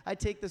one. I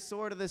take the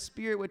sword of the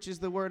Spirit, which is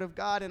the word of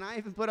God, and I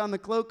even put on the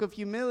cloak of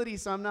humility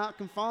so I'm not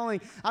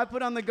falling. I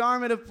put on the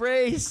garment of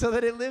praise so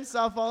that it lifts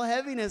off all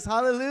heaviness.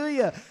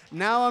 Hallelujah.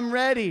 Now I'm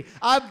ready.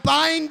 I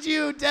bind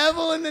you,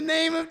 devil, in the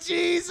name of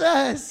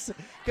Jesus,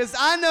 because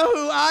I know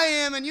who I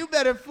am, and you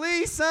better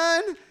flee,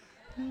 son.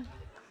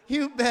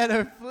 You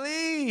better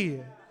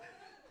flee.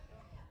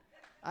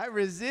 I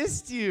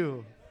resist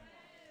you.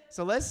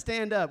 So let's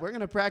stand up. We're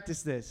going to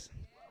practice this.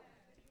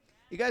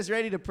 You guys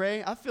ready to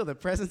pray? I feel the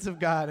presence of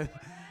God.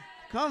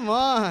 Come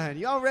on.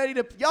 Y'all ready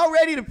to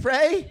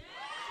pray?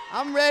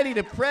 I'm ready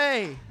to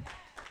pray.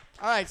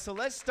 All right, so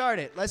let's start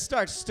it. Let's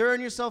start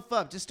stirring yourself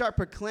up. Just start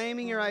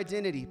proclaiming your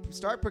identity.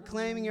 Start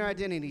proclaiming your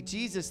identity.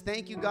 Jesus,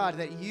 thank you, God,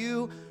 that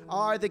you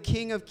are the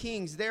King of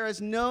Kings. There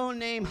is no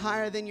name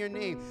higher than your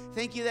name.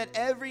 Thank you that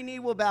every knee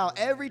will bow,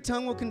 every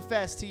tongue will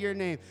confess to your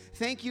name.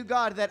 Thank you,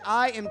 God, that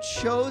I am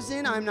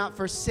chosen, I'm not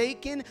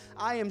forsaken,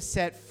 I am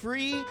set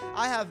free,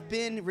 I have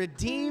been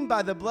redeemed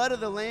by the blood of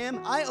the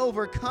Lamb, I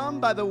overcome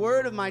by the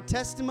word of my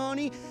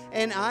testimony,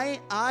 and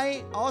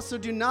I also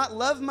do not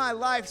love my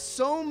life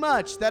so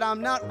much that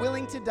I'm not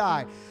willing to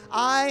die.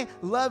 I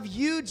love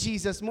you,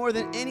 Jesus, more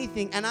than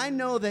anything, and I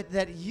know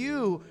that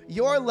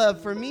your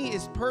love for me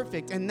is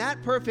perfect, and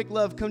that perfect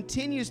love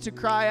continues to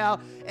cry out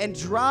and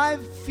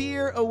drive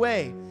fear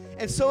away.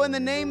 And so in the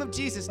name of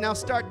Jesus, now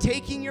start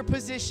taking your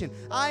position.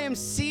 I am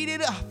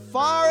seated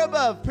far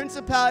above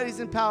principalities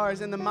and powers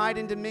in the might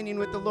and dominion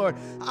with the Lord.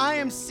 I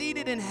am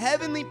seated in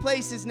heavenly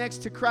places next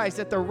to Christ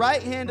at the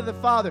right hand of the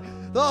Father.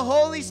 The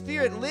Holy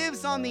Spirit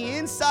lives on the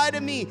inside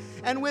of me.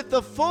 And with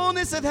the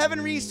fullness of heaven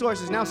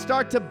resources, now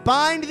start to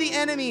bind the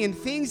enemy and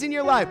things in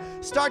your life.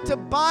 Start to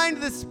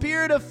bind the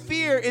spirit of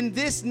fear in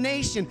this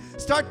nation.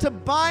 Start to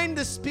bind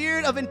the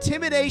spirit of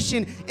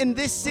intimidation in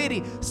this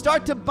city.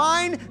 Start to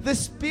bind the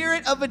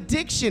spirit of addiction.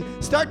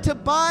 Start to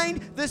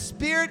bind the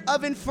spirit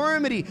of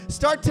infirmity.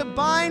 Start to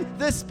bind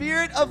the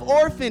spirit of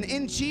orphan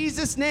in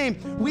Jesus' name.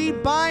 We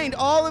bind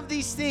all of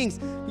these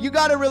things. You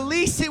got to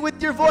release it with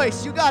your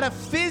voice. You got to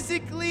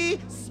physically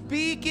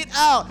speak it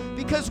out,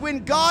 because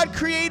when God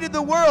created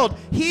the world,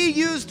 he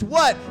used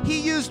what? He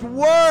used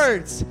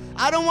words.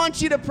 I don't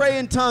want you to pray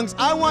in tongues.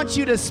 I want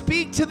you to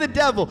speak to the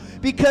devil,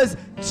 because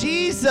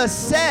Jesus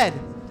said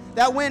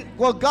that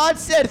God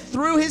said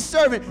through his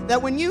servant that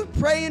when you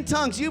pray in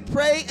tongues, you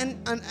pray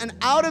and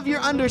out of your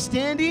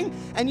understanding,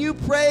 and you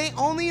pray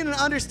only in an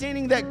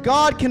understanding that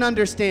God can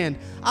understand.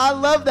 I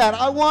love that.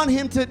 I want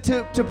him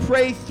to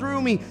pray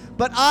through me.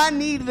 But I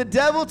need the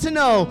devil to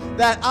know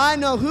that I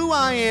know who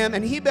I am,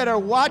 and he better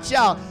watch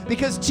out,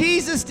 because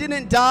Jesus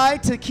didn't die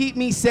to keep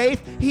me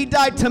safe. He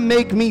died to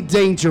make me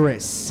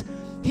dangerous.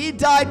 He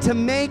died to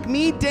make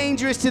me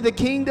dangerous to the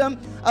kingdom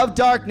of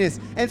darkness.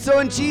 And so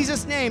in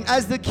Jesus' name,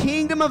 as the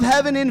kingdom of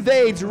heaven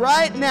invades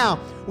right now,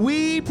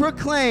 we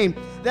proclaim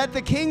that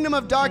the kingdom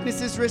of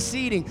darkness is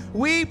receding.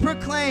 We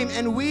proclaim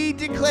and we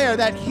declare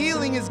that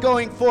healing is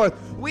going forth.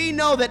 We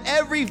know that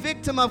every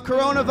victim of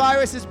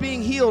coronavirus is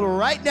being healed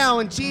right now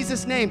in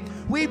Jesus' name.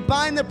 We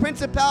bind the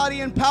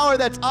principality and power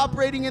that's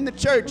operating in the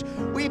church.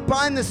 We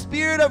bind the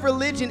spirit of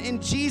religion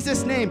in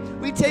Jesus' name.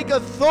 We take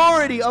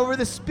authority over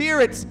the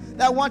spirits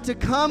that want to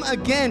come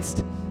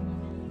against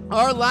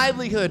our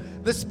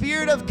livelihood, the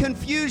spirit of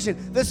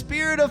confusion, the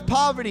spirit of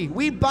poverty.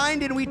 We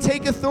bind it and we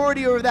take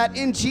authority over that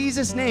in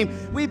Jesus'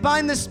 name. We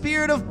bind the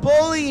spirit of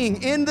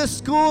bullying in the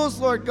schools,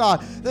 Lord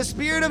God. The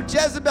spirit of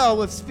Jezebel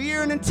with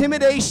fear and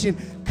intimidation,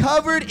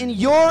 covered in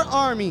your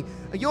army,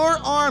 your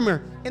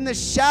armor, in the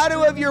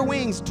shadow of your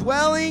wings,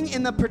 dwelling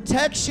in the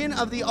protection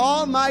of the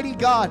Almighty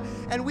God.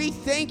 And we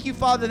thank you,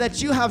 Father,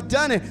 that you have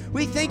done it.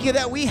 We thank you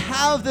that we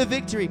have the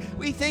victory.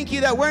 We thank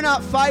you that we're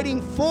not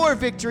fighting for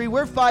victory,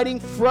 we're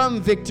fighting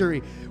from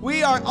victory.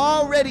 We are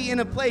already in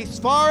a place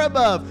far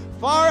above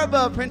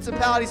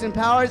principalities and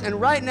powers, and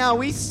right now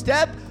we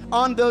step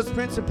on those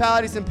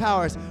principalities and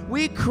powers.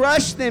 We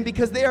crush them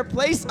because they are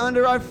placed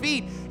under our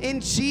feet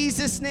in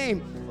Jesus'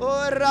 name.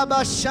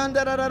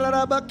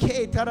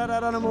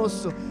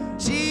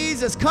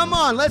 Jesus, come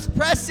on, let's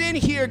press in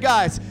here,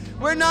 guys.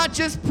 We're not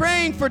just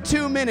praying for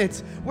 2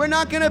 minutes. We're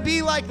not going to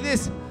be like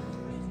this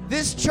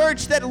This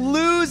church that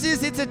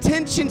loses its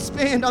attention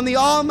span on the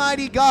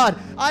Almighty God.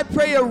 I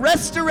pray a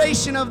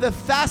restoration of the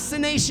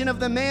fascination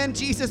of the man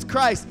Jesus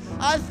Christ.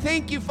 I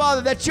thank you,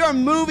 Father, that you're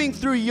moving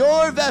through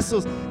your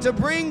vessels to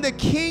bring the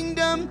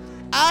kingdom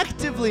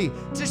actively,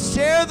 to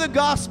share the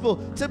gospel,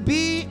 to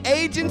be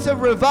agents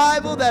of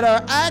revival that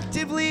are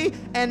actively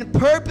and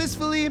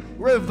purposefully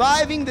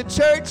reviving the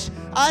church.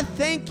 I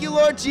thank you,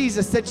 Lord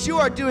Jesus, that you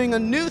are doing a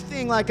new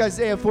thing, like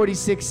Isaiah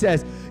 46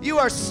 says. You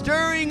are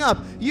stirring up.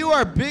 You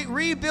are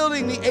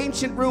rebuilding the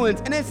ancient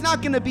ruins. And it's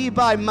not going to be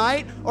by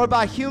might or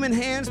by human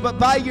hands, but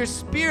by your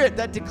Spirit,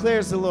 that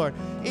declares the Lord.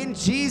 In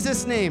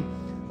Jesus' name.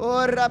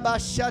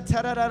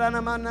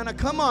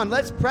 Come on,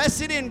 let's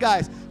press it in,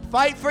 guys.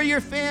 Fight for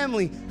your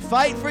family.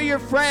 Fight for your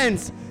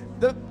friends.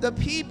 The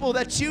people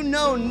that you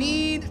know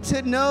need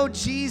to know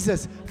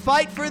Jesus.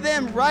 Fight for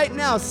them right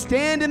now.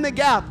 Stand in the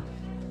gap.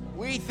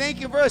 We thank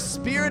you for a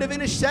spirit of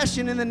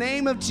intercession in the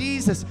name of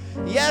Jesus.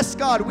 Yes,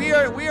 God, we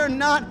are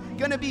not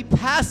going to be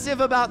passive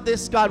about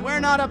this, God.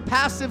 We're not a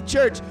passive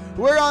church.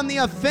 We're on the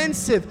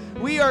offensive.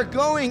 We are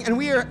going and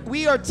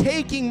we are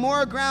taking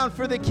more ground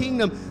for the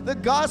kingdom. The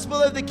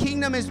gospel of the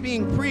kingdom is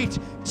being preached.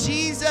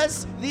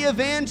 Jesus, the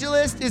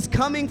evangelist, is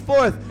coming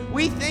forth.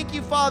 We thank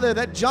you, Father,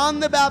 that John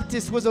the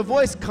Baptist was a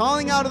voice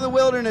calling out of the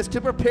wilderness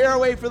to prepare a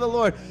way for the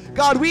Lord.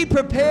 God, we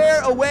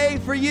prepare a way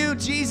for you,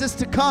 Jesus,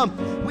 to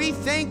come. We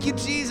thank you,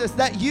 Jesus,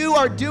 that you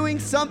are doing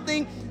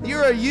something. You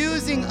are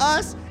using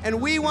us,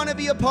 and we want to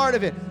be a part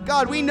of it.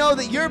 God, we know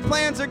that your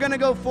plans are going to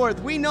go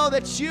forth. We know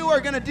that you are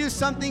going to do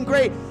something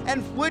great.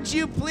 And would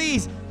you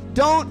please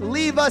don't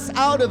leave us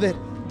out of it.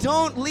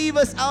 Don't leave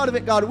us out of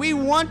it, God. We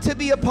want to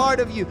be a part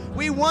of you.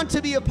 We want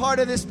to be a part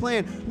of this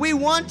plan. We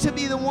want to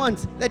be the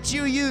ones that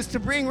you use to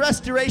bring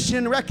restoration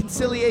and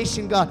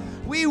reconciliation, God.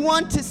 We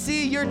want to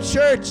see your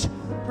church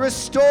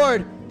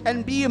restored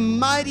and be a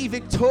mighty,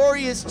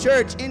 victorious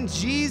church in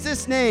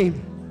Jesus'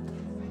 name.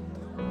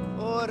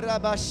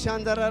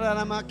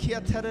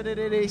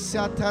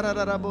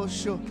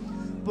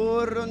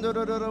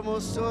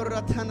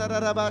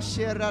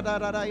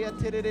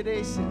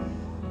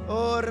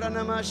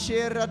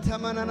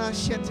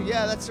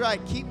 Yeah, that's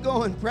right. Keep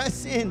going.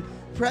 Press in.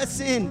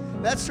 Press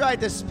in. That's right.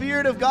 The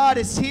Spirit of God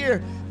is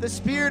here. The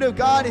Spirit of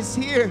God is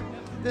here.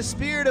 The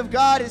Spirit of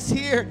God is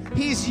here.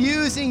 He's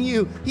using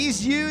you.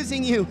 He's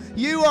using you.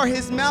 You are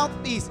His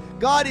mouthpiece.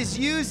 God is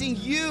using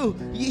you.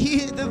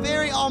 The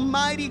very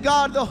Almighty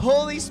God, the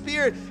Holy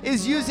Spirit,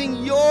 is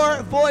using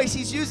your voice.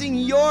 He's using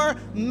your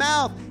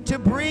mouth to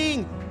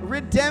bring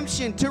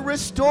redemption, to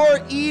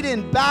restore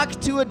Eden back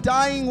to a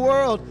dying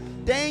world.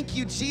 Thank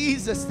you,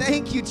 Jesus.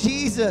 Thank you,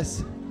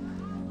 Jesus.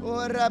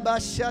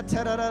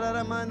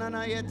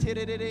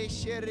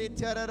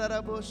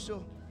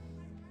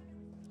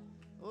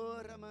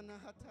 Oh,